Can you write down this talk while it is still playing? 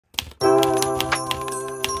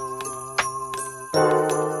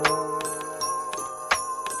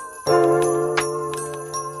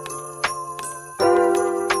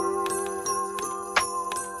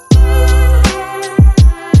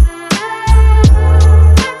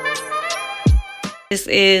This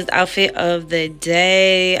is outfit of the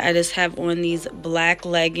day. I just have on these black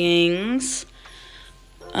leggings.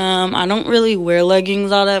 I don't really wear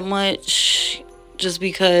leggings all that much just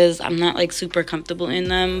because I'm not like super comfortable in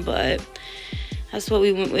them, but that's what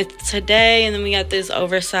we went with today. And then we got this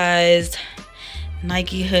oversized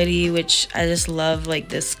Nike hoodie, which I just love, like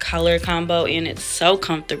this color combo, and it's so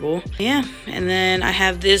comfortable. Yeah, and then I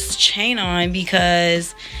have this chain on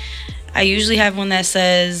because I usually have one that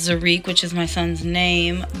says Zarik, which is my son's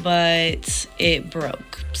name, but it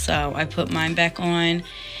broke. So I put mine back on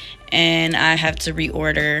and I have to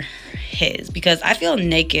reorder his because I feel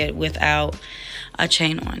naked without a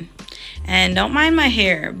chain on. And don't mind my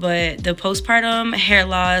hair, but the postpartum hair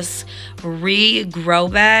loss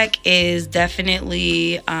regrow back is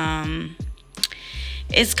definitely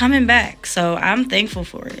it's coming back. So I'm thankful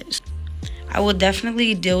for it. I will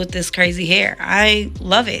definitely deal with this crazy hair. I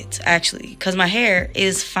love it, actually, because my hair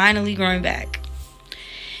is finally growing back.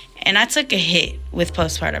 And I took a hit with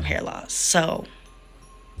postpartum hair loss. So,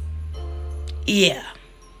 yeah.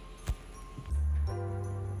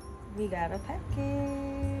 We got a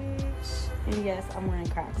package. And yes, I'm wearing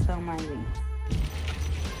Crocs, don't mind me.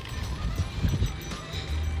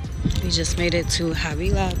 We just made it to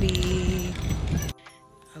Hobby Lobby.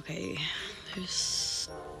 Okay, there's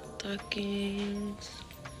stockings.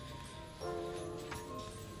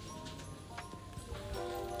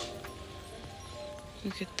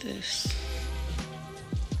 Look at this.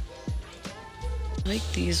 I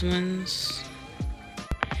like these ones.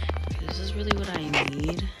 Okay, this is really what I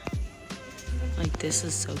need. Like, this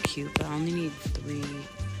is so cute, but I only need 3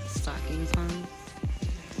 stockings on.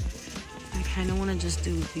 I kind of want to just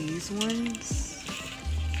do these ones,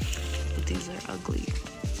 but these are ugly.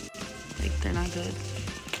 Like, they're not good.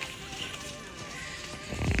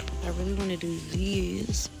 I really want to do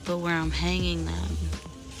these, but where I'm hanging them,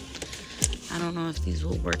 I don't know if these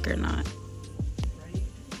will work or not.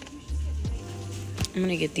 I'm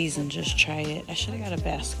gonna get these and just try it. I should have got a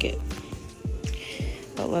basket,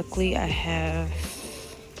 but luckily I have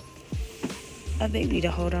a baby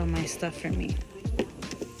to hold all my stuff for me.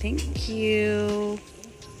 Thank you.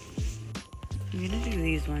 I'm gonna do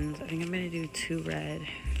these ones. I think I'm gonna do 2 red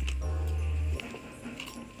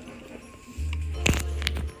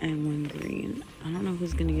and 1 green. I don't know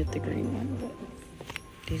who's gonna get the green one, but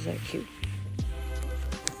these are cute.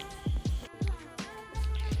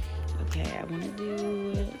 Okay, I want to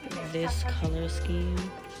do this color scheme.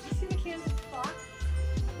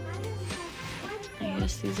 I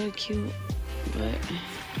guess these are cute, but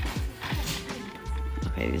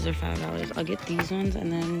okay, these are $5. I'll get these ones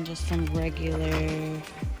and then just some regular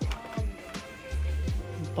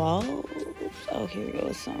bulbs. Oh, here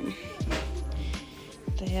goes some.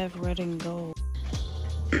 They have red and gold.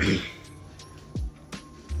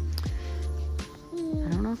 I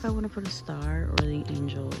don't know if I want to put a star or the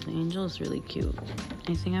angel. The angel is really cute.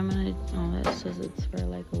 I think I'm gonna, oh, that says it's for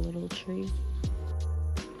like a little tree.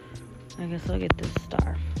 I guess I'll get this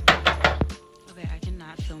star. Okay, I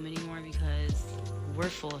cannot film anymore because we're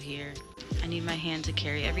full here. I need my hand to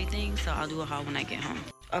carry everything, so I'll do a haul when I get home.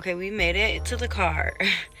 Okay, we made it to the car.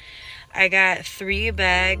 I got 3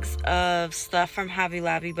 bags of stuff from Hobby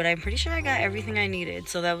Lobby, but I'm pretty sure I got everything I needed,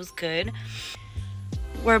 so that was good.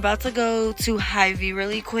 We're about to go to Hy-Vee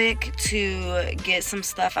really quick to get some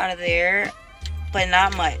stuff out of there, but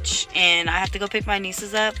not much. And I have to go pick my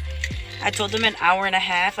nieces up. I told them an hour and a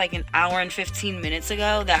half, like an hour and 15 minutes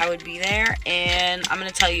ago, that I would be there. And I'm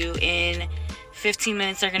going to tell you, in 15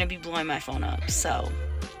 minutes, they're going to be blowing my phone up. So,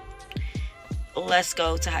 let's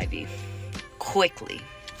go to Hy-Vee quickly.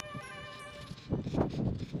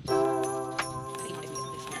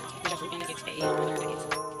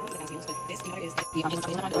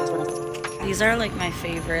 These are like my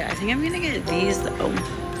favorite. I think I'm gonna get these though.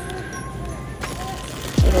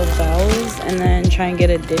 Little bells, and then try and get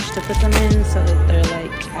a dish to put them in so that they're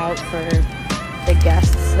like out for the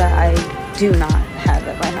guests that I do not have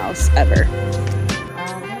at my house ever.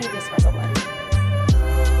 I'm gonna get this special one.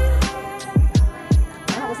 I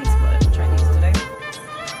don't know, we'll see, but we'll try these today.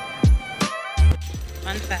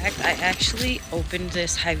 Fun fact, I actually opened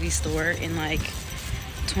this Hy-Vee store in like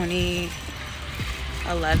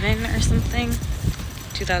 2011 or something,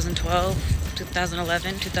 2012,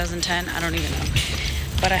 2011, 2010, I don't even know.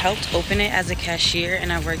 But I helped open it as a cashier,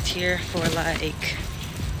 and I worked here for like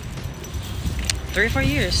 3 or 4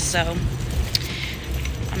 years, so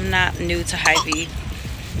I'm not new to Hy-Vee.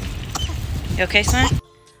 You okay, son?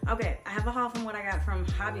 Okay, I have a haul from what I got from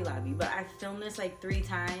Hobby Lobby, but I filmed this like 3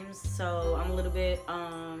 times, so I'm a little bit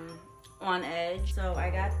on edge. So I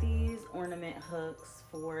got these ornament hooks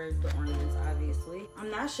for the ornaments, obviously.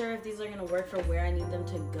 I'm not sure if these are gonna work for where I need them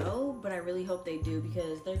to go, but I really hope they do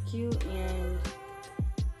because they're cute, and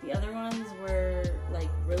the other ones were like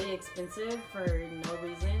really expensive for no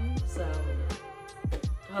reason. So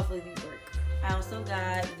hopefully these work. I also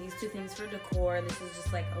got these two things for decor. This is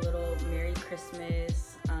just like a little Merry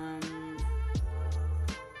Christmas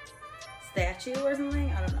statue or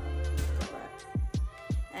something. I don't know what to call that.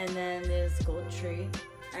 And then this gold tree.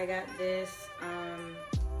 I got this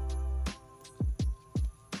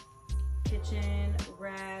kitchen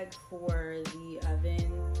rag for the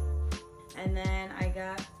oven. And then I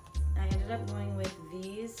ended up going with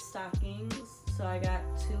these stockings. So I got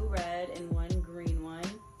 2 red and 1 green one.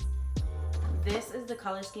 This is the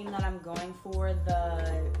color scheme that I'm going for,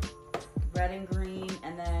 the red and green,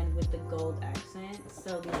 and then with the gold accents.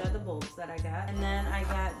 So these are the bulbs that I got. And then I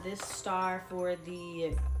got this star for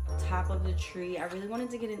the top of the tree. I really wanted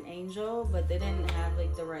to get an angel, but they didn't have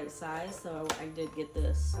like the right size, so I did get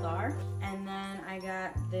the star. And then I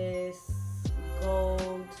got this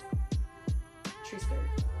gold tree skirt.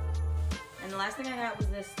 And the last thing I got was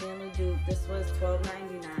this Stanley dupe. This was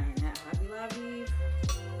 $12.99 at Hobby Lobby.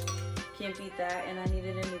 Can't beat that. And I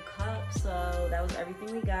needed a new cup, so that was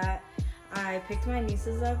everything we got. I picked my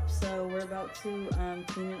nieces up, so we're about to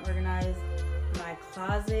clean and organize my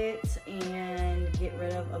closet and get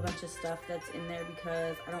rid of a bunch of stuff that's in there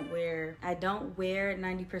because I don't wear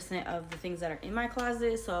 90% of the things that are in my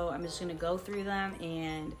closet. So I'm just gonna go through them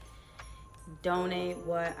and donate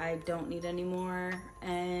what I don't need anymore,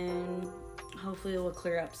 and hopefully it will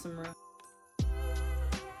clear up some room.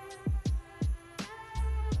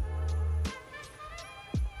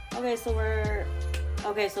 Okay,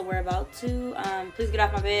 so we're about to please get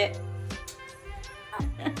off my bed.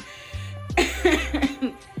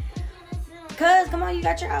 Cuz come on, you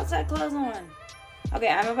got your outside clothes on. Okay,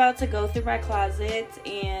 I'm about to go through my closet,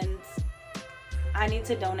 and I need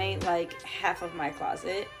to donate like half of my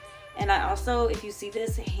closet. And I also, if you see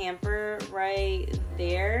this hamper right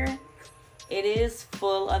there, it is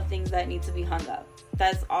full of things that need to be hung up.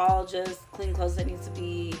 That's all just clean clothes that need to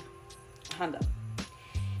be hung up.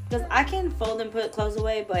 Because I can fold and put clothes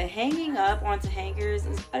away, but hanging up onto hangers,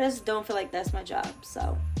 I just don't feel like that's my job,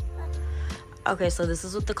 so. Okay, so this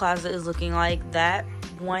is what the closet is looking like. That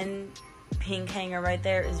one pink hanger right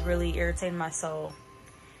there is really irritating my soul.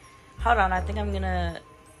 Hold on, I think I'm gonna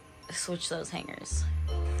switch those hangers.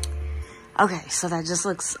 Okay, so that just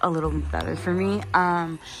looks a little better for me.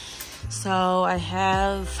 So I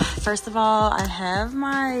have, first of all, I have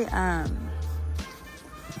my,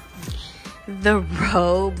 the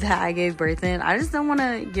robe that I gave birth in. I just don't want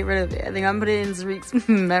to get rid of it. I think I'm putting it in Zariq's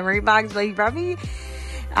memory box, but he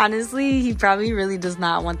probably really does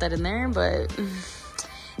not want that in there. But,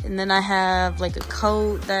 and then I have like a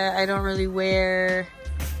coat that I don't really wear,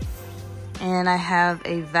 and I have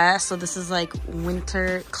a vest. So this is like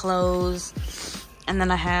winter clothes. And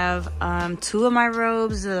then I have 2 of my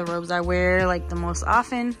robes, the robes I wear like the most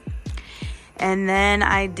often. And then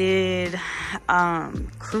I did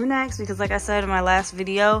crew necks because, like I said in my last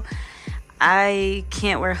video, I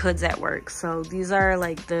can't wear hoods at work. So these are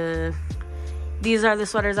the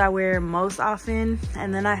sweaters I wear most often.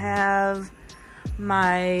 And then I have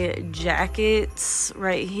my jackets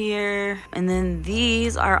right here. And then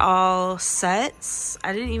these are all sets.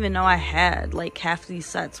 I didn't even know I had like half these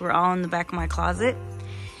sets were all in the back of my closet.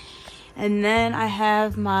 And then I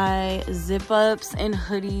have my zip ups and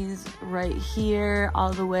hoodies right here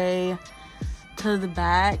all the way to the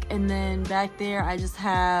back. And then back there I just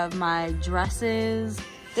have my dresses.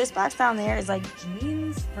 This box down there is like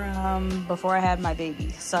jeans from before I had my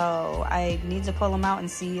baby. So I need to pull them out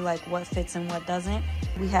and see like what fits and what doesn't.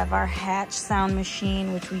 We have our Hatch sound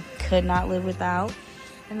machine, which we could not live without.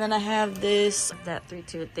 And then I have that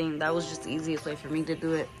 3-tier thing. That was just the easiest way for me to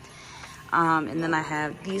do it. And then I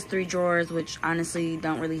have these 3 drawers, which honestly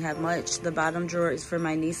don't really have much. The bottom drawer is for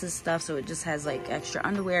my niece's stuff, so it just has like extra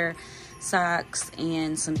underwear, socks,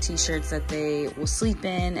 and some t-shirts that they will sleep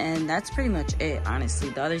in, and that's pretty much it, honestly.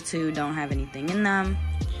 The other 2 don't have anything in them.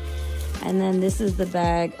 And then this is the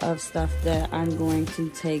bag of stuff that I'm going to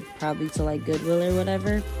take probably to like Goodwill or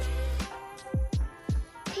whatever.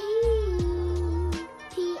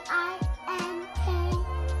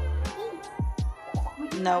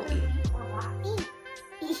 No E.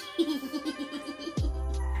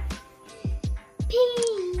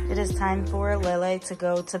 It is time for Lele to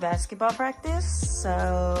go to basketball practice,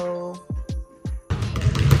 so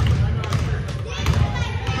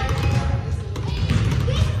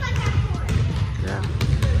yeah.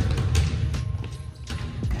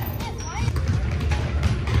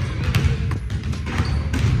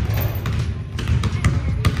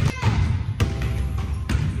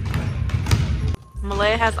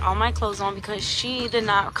 Leia has all my clothes on because she did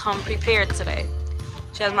not come prepared today.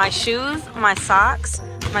 She has my shoes, my socks,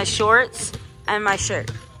 my shorts, and my shirt.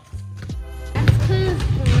 That's because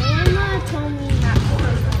Grandma told me not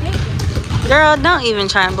to take it. Girl, don't even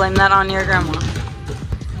try and blame that on your grandma.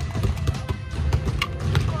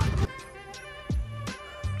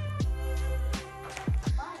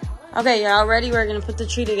 Okay, y'all ready? We're gonna put the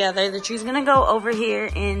tree together. The tree's gonna go over here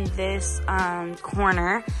in this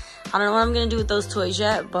corner. I don't know what I'm gonna do with those toys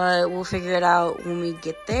yet, but we'll figure it out when we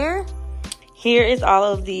get there. Here is all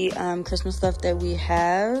of the Christmas stuff that we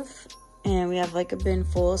have, and we have like a bin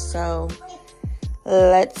full, so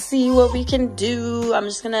let's see what we can do. I'm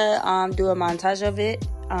just gonna do a montage of it.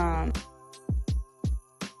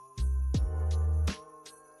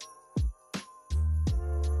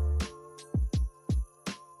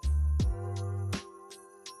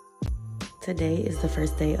 Today is the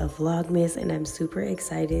first day of Vlogmas, and I'm super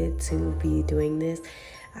excited to be doing this.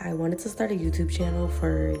 I wanted to start a YouTube channel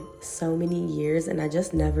for so many years, and I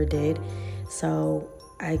just never did. So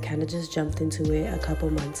I kind of just jumped into it a couple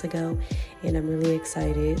months ago, and I'm really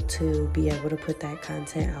excited to be able to put that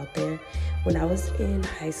content out there. When I was in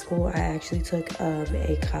high school, I actually took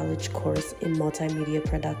a college course in multimedia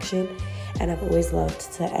production, and I've always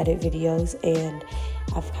loved to edit videos, and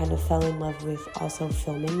I've kind of fell in love with also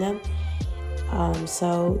filming them.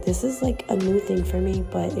 So this is like a new thing for me,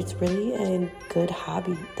 but it's really a good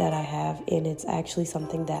hobby that I have, and it's actually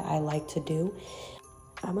something that I like to do.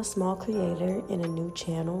 I'm a small creator in a new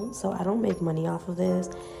channel, so I don't make money off of this,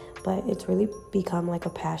 but it's really become like a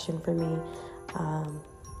passion for me.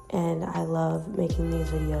 And I love making these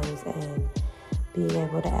videos and being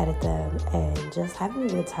able to edit them and just having a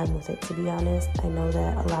good time with it, to be honest. I know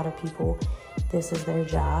that a lot of people, this is their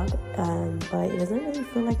job, but it doesn't really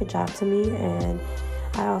feel like a job to me, and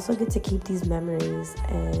I also get to keep these memories,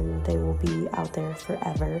 and they will be out there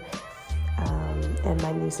forever, and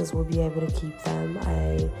my nieces will be able to keep them.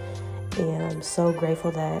 I am so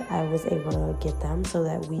grateful that I was able to get them so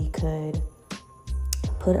that we could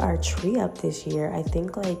put our tree up this year. I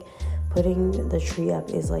think like putting the tree up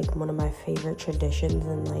is like one of my favorite traditions,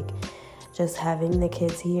 and like just having the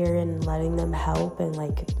kids here and letting them help and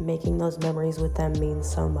like making those memories with them means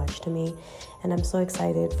so much to me. And I'm so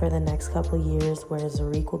excited for the next couple years where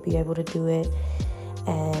Zariq will be able to do it,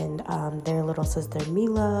 and their little sister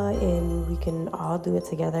Mila, and we can all do it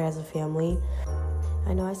together as a family.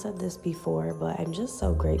 I know I said this before, but I'm just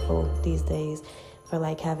so grateful these days for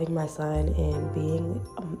like having my son and being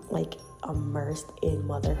like immersed in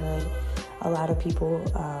motherhood. A lot of people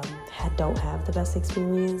don't have the best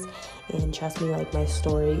experience, and trust me, like my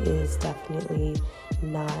story is definitely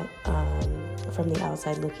not from the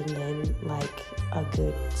outside looking in like a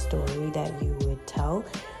good story that you would tell,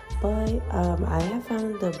 but I have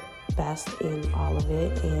found the best in all of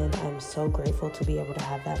it, and I'm so grateful to be able to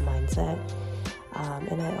have that mindset,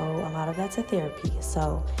 and I owe a lot of that to therapy.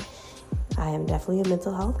 So I am definitely a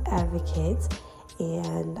mental health advocate,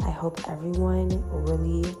 and I hope everyone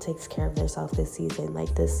really takes care of themselves this season.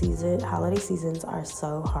 Like this season, holiday seasons are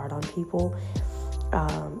so hard on people,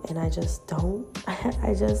 and I just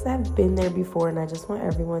have been there before, and I just want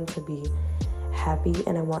everyone to be happy,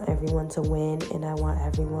 and I want everyone to win, and I want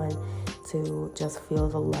everyone to just feel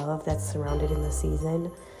the love that's surrounded in the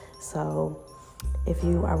season. So if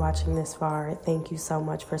you are watching this far, thank you so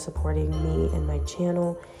much for supporting me and my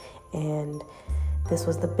channel. And this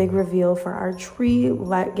was the big reveal for our tree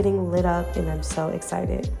getting lit up, and I'm so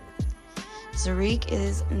excited. Zariq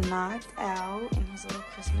is knocked out in his little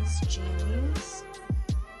Christmas jammies.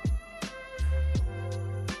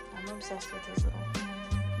 I'm obsessed with his little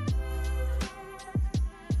hand.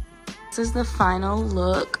 This is the final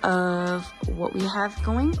look of what we have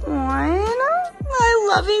going on.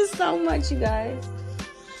 I love it so much, you guys.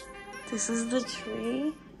 This is the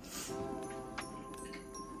tree.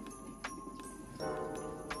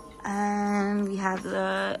 And we have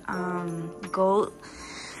the gold.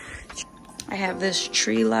 I have this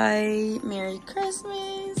tree light. Merry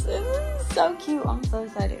Christmas. This is so cute. I'm so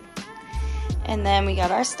excited. And then we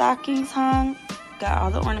got our stockings hung. Got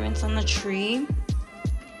all the ornaments on the tree.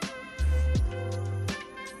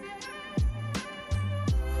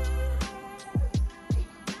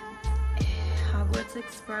 Hogwarts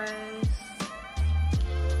Express.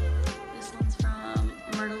 This one's from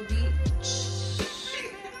Myrtle Beach.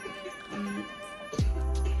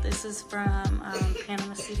 This is from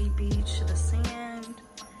Panama City Beach to the sand.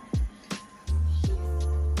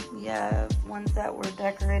 We have ones that were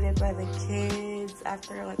decorated by the kids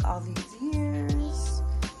after like all these years.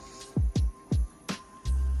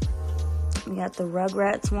 We got the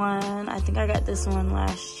Rugrats one. I think I got this one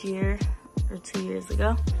last year or 2 years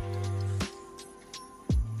ago.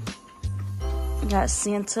 We got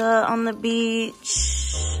Santa on the beach.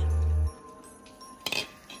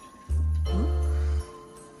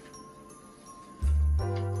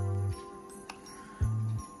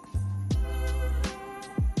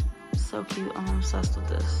 So cute. I'm obsessed with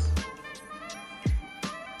this.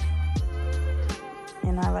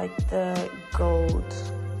 And I like the gold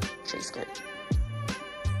tree skirt.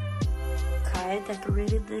 Kai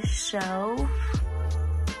decorated this shelf.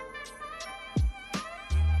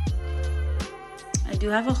 I do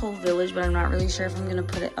have a whole village, but I'm not really sure if I'm gonna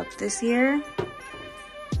put it up this year.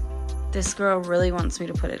 This girl really wants me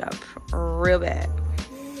to put it up real bad.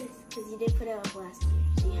 Yes, because you didn't put it up last year,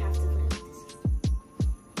 so you have to put it up this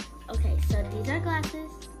year. Okay, so these are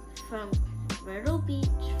glasses from Myrtle Beach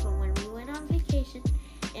from when we went on vacation.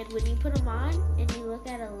 And when you put them on and you look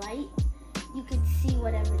at a light, you can see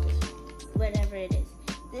whatever it is.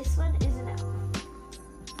 This one is an elf.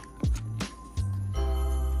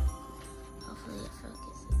 Hopefully it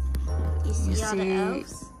focuses. You see all the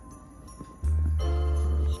elves?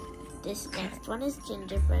 This next one is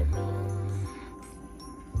gingerbread man.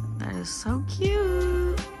 That is so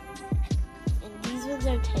cute. And these ones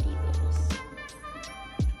are teddy bears.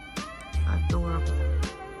 Adorable.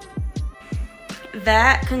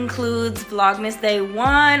 That concludes Vlogmas Day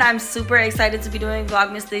 1. I'm super excited to be doing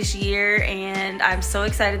Vlogmas this year, and I'm so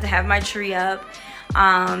excited to have my tree up.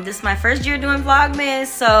 This is my first year doing Vlogmas,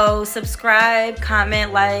 so subscribe,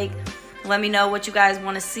 comment, like, let me know what you guys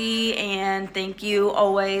want to see, and thank you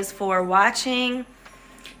always for watching.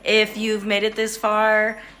 If you've made it this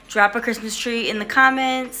far, drop a Christmas tree in the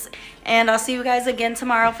comments, and I'll see you guys again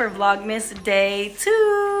tomorrow for Vlogmas Day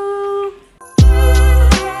 2.